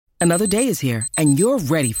Another day is here, and you're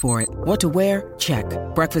ready for it. What to wear? Check.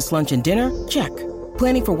 Breakfast, lunch, and dinner? Check.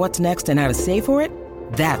 Planning for what's next and how to save for it?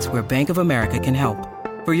 That's where Bank of America can help.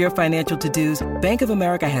 For your financial to-dos, Bank of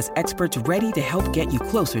America has experts ready to help get you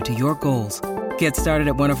closer to your goals. Get started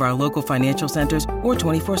at one of our local financial centers or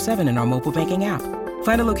 24/7 in our mobile banking app.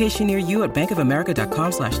 Find a location near you at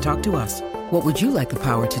bankofamerica.com/talktous. What would you like the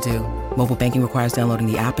power to do? Mobile banking requires downloading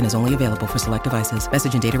the app and is only available for select devices.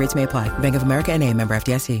 Message and data rates may apply. Bank of America N.A., member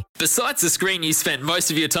FDIC. Besides the screen you spent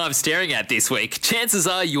most of your time staring at this week, chances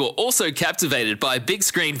are you were also captivated by a big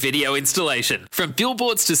screen video installation. From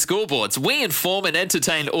billboards to scoreboards, we inform and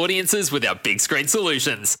entertain audiences with our big screen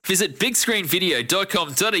solutions. Visit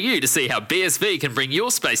bigscreenvideo.com.au to see how BSV can bring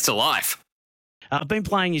your space to life. I've been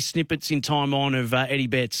playing your snippets in time on of Eddie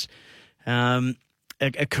Betts.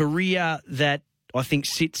 A career that I think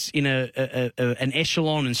sits in an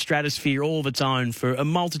echelon and stratosphere all of its own for a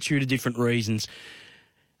multitude of different reasons.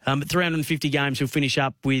 At 350 games he'll finish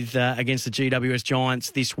up with against the GWS Giants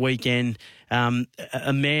this weekend.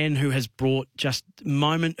 A man who has brought just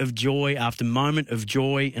moment of joy after moment of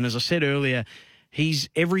joy. And as I said earlier, he's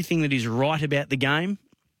everything that is right about the game.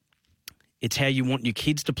 It's how you want your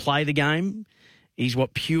kids to play the game. He's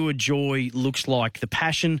what pure joy looks like. The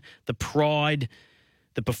passion, the pride,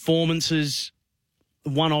 the performances,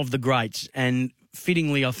 one of the greats. And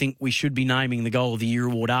fittingly, I think we should be naming the Goal of the Year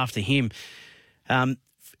award after him.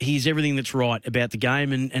 He's everything that's right about the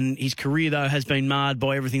game, and his career, though, has been marred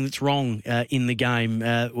by everything that's wrong in the game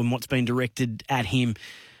and what's been directed at him.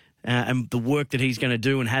 And the work that he's going to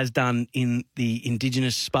do and has done in the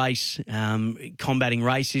Indigenous space, combating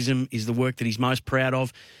racism, is the work that he's most proud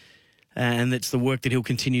of, and that's the work that he'll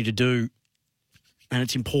continue to do. And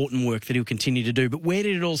it's important work that he'll continue to do. But where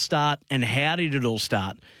did it all start and how did it all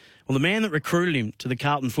start? Well, the man that recruited him to the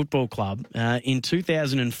Carlton Football Club in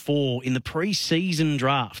 2004 in the pre-season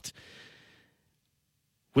draft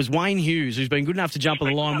was Wayne Hughes, who's been good enough to jump on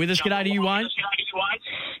the line with us. G'day to you, Wayne.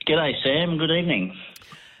 G'day, Sam. Good evening.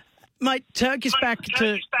 Mate, take us back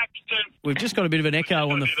to... We've just got a bit of an echo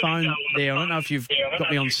on the phone there. I don't know if you've got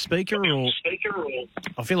me on speaker or...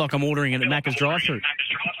 I feel like I'm ordering it at Macca's drive-thru.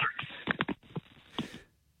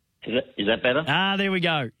 Is that better? There we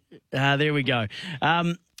go. There we go.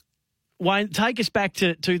 Wayne, take us back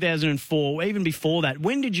to 2004, even before that.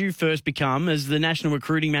 When did you first become, as the national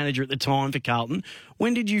recruiting manager at the time for Carlton,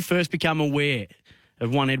 when did you first become aware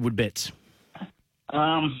of one Edward Betts?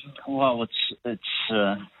 Well, it's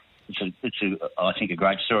I think a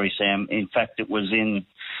great story, Sam. In fact, it was in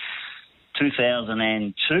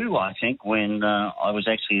 2002, I think, when I was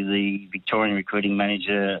actually the Victorian recruiting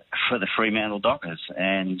manager for the Fremantle Dockers.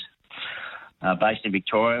 And based in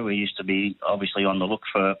Victoria, we used to be obviously on the look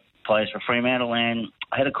for players for Fremantle. And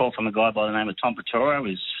I had a call from a guy by the name of Tom Petoro, who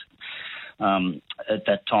was, at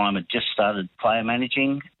that time, had just started player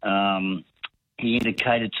managing. He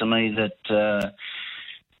indicated to me that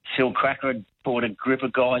Phil Cracker had brought a group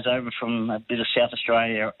of guys over from a bit of South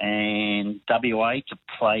Australia and WA to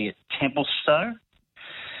play at Templestowe.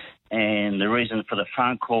 And the reason for the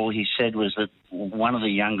phone call, he said, was that one of the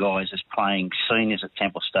young guys is playing seniors at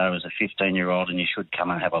Templestowe as a 15-year-old and you should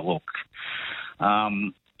come and have a look.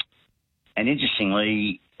 And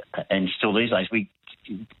interestingly, and still these days,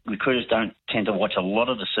 recruiters don't tend to watch a lot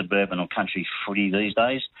of the suburban or country footy these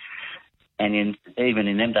days. And even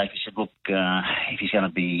in them days, we said, look, if he's going to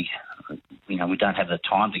be, we don't have the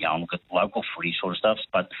time to go and look at local footy sort of stuff,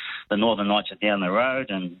 but the Northern Knights are down the road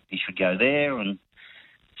and he should go there and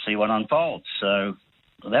see what unfolds. So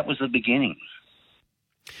that was the beginning.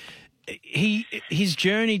 His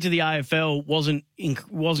journey to the AFL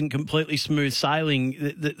wasn't completely smooth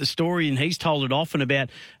sailing. The story, and he's told it often, about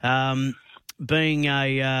being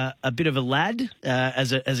a bit of a lad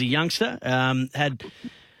as a youngster, had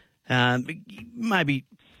maybe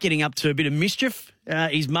getting up to a bit of mischief.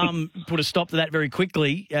 His mum put a stop to that very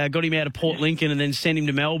quickly, got him out of Port Lincoln and then sent him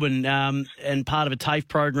to Melbourne and part of a TAFE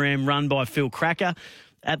program run by Phil Cracker.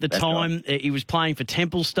 At the time, he was playing for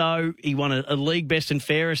Templestowe. He won a league best and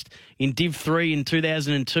fairest in Div 3 in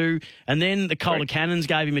 2002. And then the Calder Cannons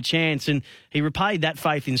gave him a chance, and he repaid that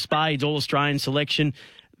faith in spades, All-Australian selection.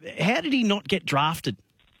 How did he not get drafted?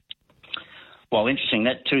 Well, interesting,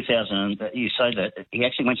 that 2000, you say that, he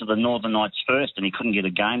actually went to the Northern Knights first and he couldn't get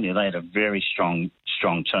a game there. They had a very strong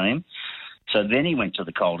team. So then he went to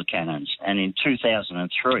the Calder Cannons. And in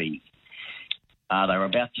 2003... they were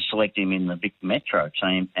about to select him in the Vic Metro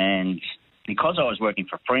team, and because I was working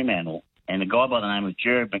for Fremantle and a guy by the name of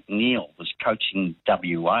Jared McNeil was coaching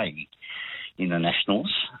WA in the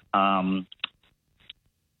Nationals,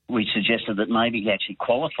 we suggested that maybe he actually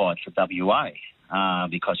qualified for WA.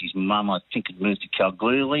 because his mum, I think, had moved to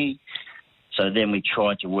Kalgoorlie. So then we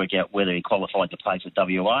tried to work out whether he qualified to play for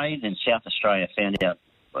WA. Then South Australia found out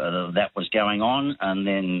that was going on, and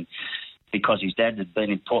then because his dad had been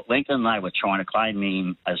in Port Lincoln, they were trying to claim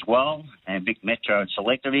him as well, and Vic Metro had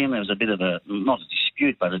selected him. There was a bit of not a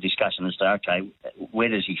dispute, but a discussion as to, okay, where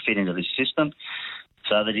does he fit into this system?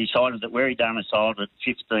 So they decided that where he domiciled at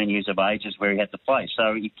 15 years of age is where he had to play.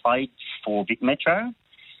 So he played for Vic Metro,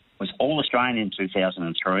 was All-Australian in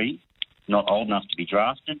 2003, not old enough to be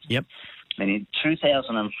drafted. Yep. And in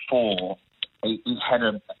 2004, he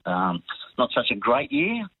had not such a great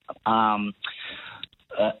year.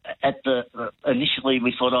 Initially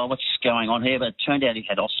we thought, oh, what's going on here? But it turned out he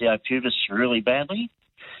had osteopubis really badly.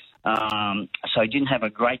 So he didn't have a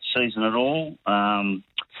great season at all.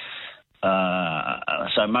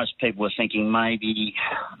 So most people were thinking maybe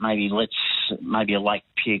a late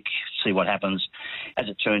pick, see what happens. As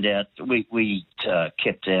it turned out, we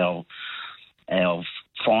kept our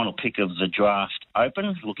final pick of the draft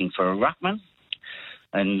open, looking for a ruckman.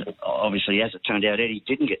 And obviously, as it turned out, Eddie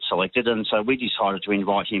didn't get selected, and so we decided to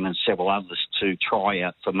invite him and several others to try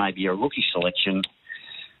out for maybe a rookie selection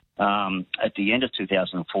at the end of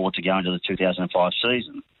 2004 to go into the 2005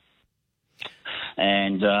 season.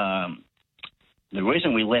 And the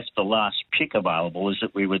reason we left the last pick available is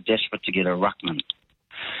that we were desperate to get a ruckman,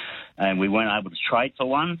 and we weren't able to trade for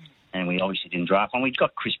one, and we obviously didn't draft one. We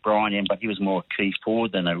got Chris Bryan in, but he was more a key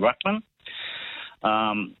forward than a ruckman.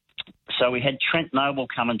 So we had Trent Noble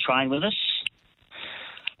come and train with us,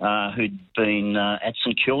 who'd been at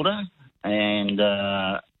St Kilda,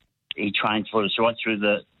 and he trained for us right through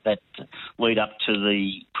that lead up to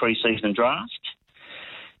the pre-season draft.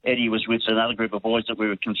 Eddie was with another group of boys that we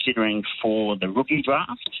were considering for the rookie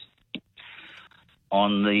draft. I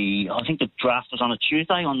think the draft was on a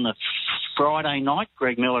Tuesday. On the Friday night,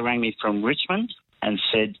 Greg Miller rang me from Richmond and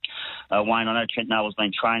said, Wayne, I know Trent Noble's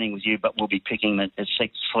been training with you, but we'll be picking the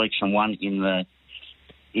selection one in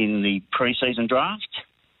the pre-season draft.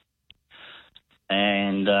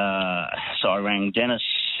 And so I rang Dennis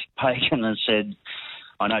Pagan and said,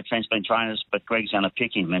 I know Trent's been training us, but Greg's going to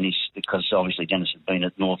pick him. And because obviously Dennis had been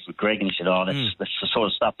at North with Greg, and he said, that's the sort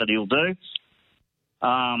of stuff that he'll do.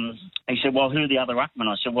 He said, well, who are the other ruckmen?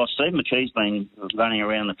 I said, well, Steve McKee's been running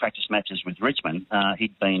around the practice matches with Richmond.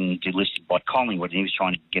 He'd been delisted by Collingwood, and he was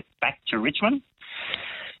trying to get back to Richmond.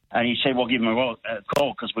 And he said, well, give him a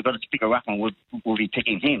call because we've got to pick a ruckman. We'll be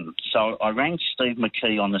picking him. So I rang Steve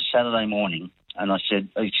McKee on the Saturday morning, and I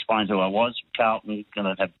explained who I was. Carlton, going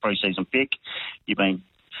to have a pre-season pick. You've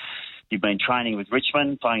been training with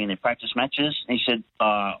Richmond, playing in their practice matches. And he said,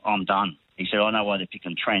 I'm done. He said, I know why they're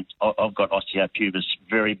picking Trent. I've got osteopubis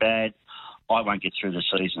very bad. I won't get through the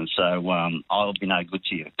season, so I'll be no good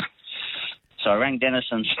to you. So I rang Dennis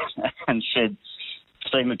and said,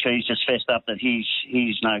 Steve McKee's just fessed up that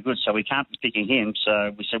he's no good, so we can't be picking him.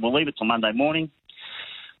 So we said, we'll leave it till Monday morning.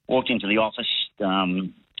 Walked into the office.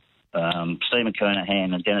 Stephen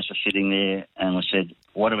Kernahan and Dennis were sitting there, and we said,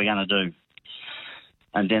 what are we going to do?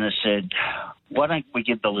 And Dennis said, why don't we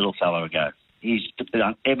give the little fella a go? He's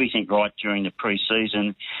done everything right during the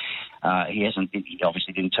pre-season. He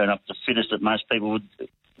obviously didn't turn up the fittest that most people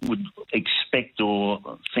would expect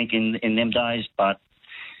or think in them days, but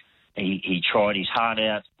he tried his heart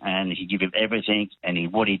out and he gave it everything.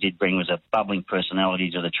 And what he did bring was a bubbling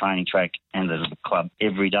personality to the training track and to the club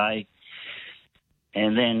every day.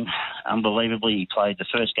 And then, unbelievably, he played the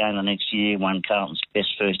first game the next year, won Carlton's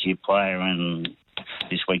best first-year player, and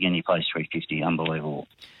this weekend he plays 350. Unbelievable.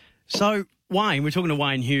 So, Wayne, we're talking to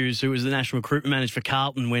Wayne Hughes, who was the national recruitment manager for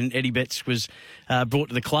Carlton when Eddie Betts was brought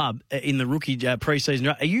to the club in the rookie pre-season.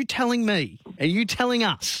 Are you telling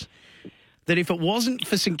us that if it wasn't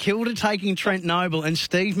for St Kilda taking Trent Noble and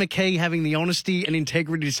Steve McKee having the honesty and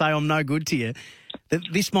integrity to say I'm no good to you, that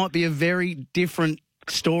this might be a very different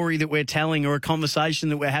story that we're telling or a conversation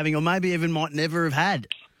that we're having or maybe even might never have had?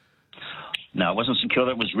 No, it wasn't St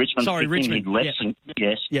Kilda, it was Richmond. Sorry, Richmond.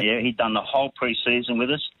 He'd done the whole pre-season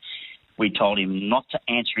with us. We told him not to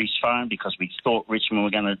answer his phone because we thought Richmond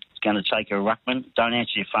were going to take a ruckman. Don't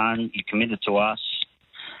answer your phone. You committed to us.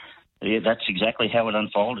 Yeah, that's exactly how it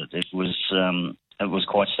unfolded. It was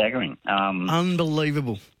quite staggering.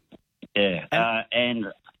 Unbelievable. Yeah, and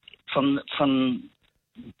from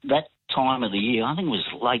that time of the year, I think it was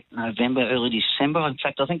late November, early December. In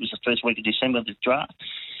fact, I think it was the first week of December of the draft.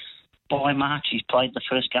 By March, he's played the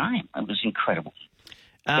first game. It was incredible.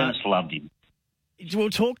 Dennis loved him. Well,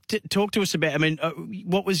 talk to us about. I mean,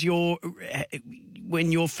 what was your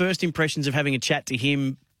first impressions of having a chat to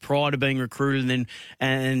him prior to being recruited,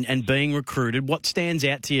 and being recruited? What stands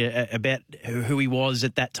out to you about who he was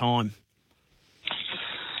at that time?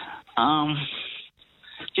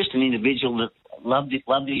 Just an individual that loved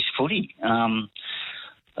his footy.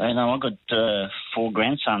 I've got 4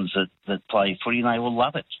 grandsons that play footy, and they will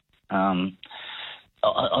love it.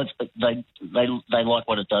 They like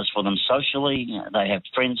what it does for them socially. They have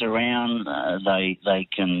friends around. They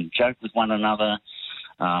can joke with one another.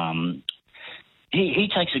 He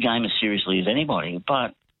takes the game as seriously as anybody,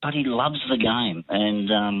 but he loves the game.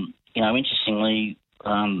 And interestingly,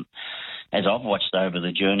 as I've watched over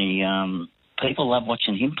the journey, people love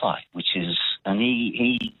watching him play, and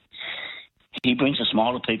he brings a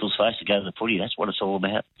smile to people's face to go to the footy. That's what it's all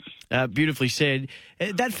about. Beautifully said.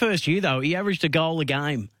 That first year, though, he averaged a goal a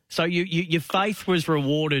game. So your faith was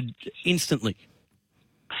rewarded instantly.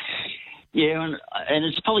 Yeah, and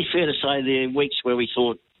it's probably fair to say there were weeks where we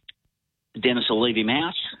thought Dennis will leave him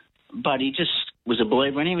out, but he just was a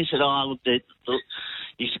believer in him. He said,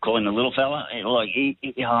 used to call him the little fella. Like, he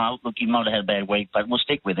might have had a bad week, but we'll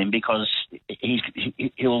stick with him because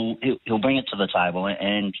he'll bring it to the table,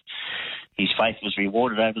 and his faith was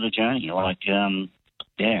rewarded over the journey. He, like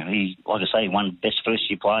I say, won best first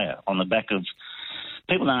year player on the back of.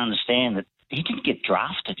 People don't understand that he didn't get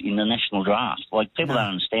drafted in the national draft. Like, people don't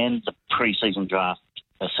understand the pre-season draft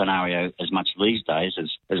scenario as much these days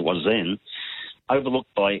as it was then.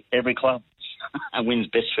 Overlooked by every club. And wins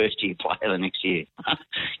best first-year player the next year.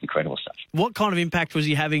 Incredible stuff. What kind of impact was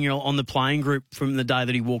he having on the playing group from the day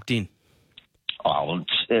that he walked in? Oh,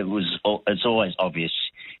 it's always obvious.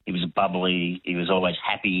 He was bubbly. He was always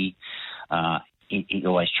happy. He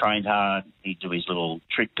always trained hard. He'd do his little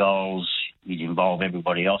trick goals. He'd involve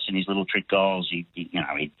everybody else in his little trick goals.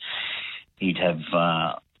 He'd have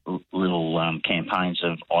little campaigns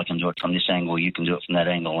of, I can do it from this angle, you can do it from that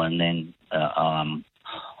angle, and then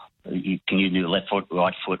can you do left foot,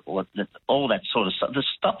 right foot, all that sort of stuff. The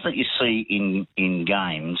stuff that you see in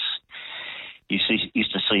games, used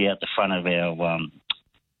to see out the front of our,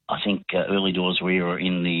 early doors we were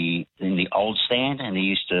in the old stand, and he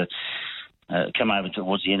used to come over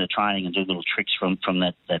towards the end of training and do little tricks from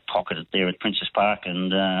that pocket there at Princess Park,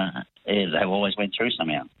 and they always went through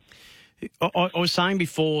somehow. I was saying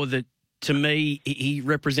before that, to me, he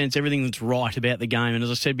represents everything that's right about the game. And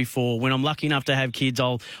as I said before, when I'm lucky enough to have kids,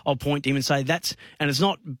 I'll point to him and say, and it's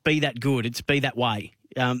not be that good, it's be that way.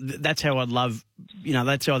 That's how I'd love,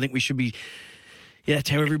 that's how I think we should be. Yeah,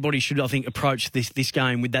 that's how everybody should, I think, approach this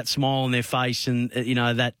game, with that smile on their face and,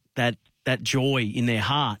 that joy in their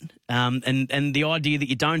heart. And the idea that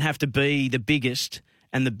you don't have to be the biggest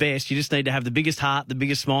and the best. You just need to have the biggest heart, the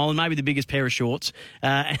biggest smile, and maybe the biggest pair of shorts,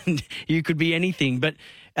 and you could be anything. But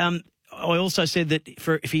I also said that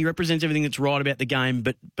if he represents everything that's right about the game,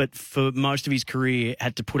 but for most of his career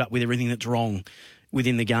had to put up with everything that's wrong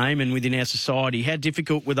within the game and within our society. How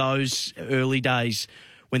difficult were those early days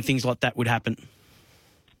when things like that would happen?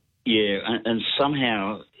 Yeah, and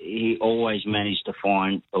somehow he always managed to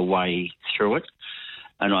find a way through it.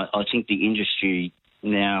 And I think the industry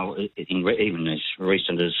now, even as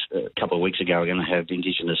recent as a couple of weeks ago, we're going to have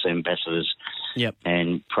Indigenous ambassadors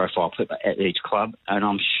and profile people at each club, and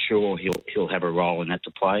I'm sure he'll have a role in that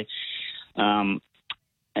to play. And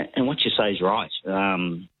what you say is right.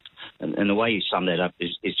 And the way you sum that up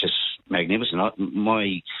is just magnificent.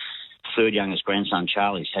 My third youngest grandson,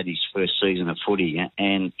 Charlie's had his first season of footy,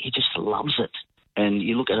 and he just loves it. And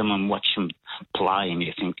you look at him and watch him play, and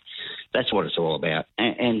you think, that's what it's all about.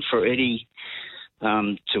 And for Eddie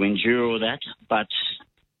to endure that, but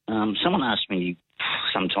someone asked me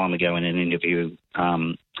some time ago in an interview,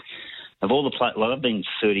 of all the players, I've been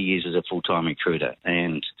 30 years as a full-time recruiter,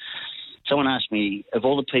 and someone asked me, of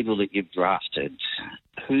all the people that you've drafted,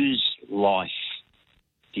 whose life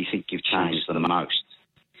do you think you've changed the most?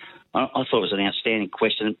 I thought it was an outstanding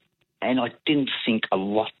question, and I didn't think a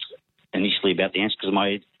lot initially about the answer, because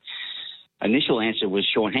my initial answer was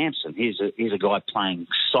Sean Hampson. He's a guy playing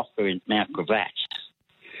soccer in Mount Gravatt.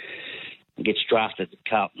 He gets drafted at the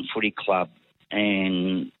Carlton Footy Club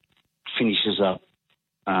and finishes up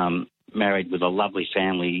married with a lovely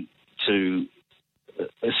family to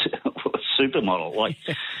a supermodel. Like,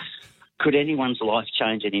 could anyone's life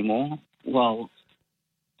change anymore? Well,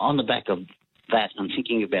 on the back of that, I'm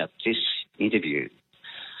thinking about this interview.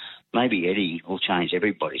 Maybe Eddie will change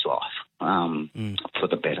everybody's life for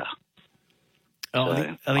the better.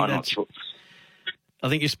 I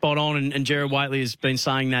think you're spot on, and Gerard Whateley has been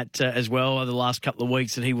saying that as well over the last couple of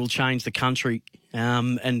weeks, that he will change the country,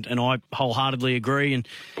 and I wholeheartedly agree. And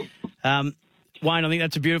Wayne, I think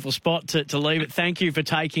that's a beautiful spot to leave it. Thank you for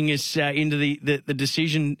taking us into the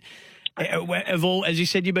decision. Of all, as you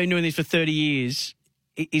said, you've been doing this for 30 years.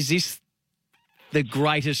 Is this the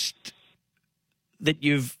greatest that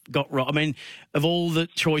you've got right? I mean, of all the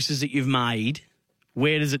choices that you've made,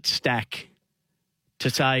 where does it stack to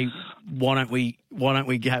say, why don't we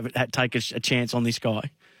take a chance on this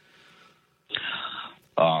guy?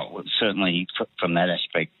 Oh, well, certainly from that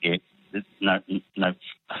aspect, yeah,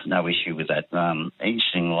 no issue with that.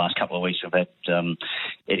 Interesting, the last couple of weeks we've had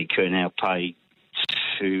Eddie Curnow pay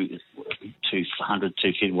 200,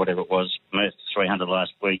 250, whatever it was, Murph 300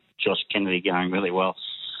 last week, Josh Kennedy going really well.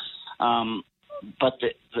 But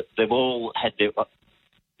they've all had the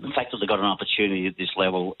fact that they got an opportunity at this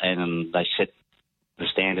level and they set the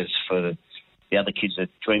standards for the other kids that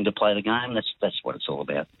dream to play the game. That's what it's all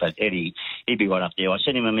about. But Eddie, he'd be right up there. I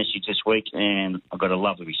sent him a message this week and I got a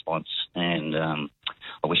lovely response. And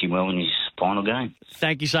I wish him well in his final game.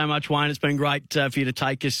 Thank you so much, Wayne. It's been great for you to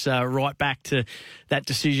take us right back to that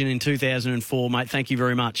decision in 2004, mate. Thank you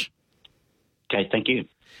very much. Okay, thank you.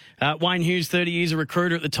 Wayne Hughes, 30 years a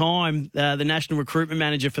recruiter at the time, the national recruitment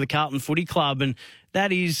manager for the Carlton Footy Club. And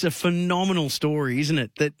that is a phenomenal story, isn't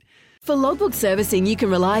it? That for logbook servicing you can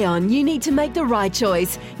rely on, you need to make the right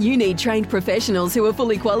choice. You need trained professionals who are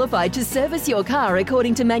fully qualified to service your car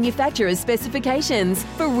according to manufacturer's specifications.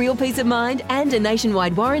 For real peace of mind and a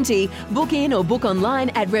nationwide warranty, book in or book online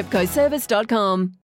at repcoservice.com.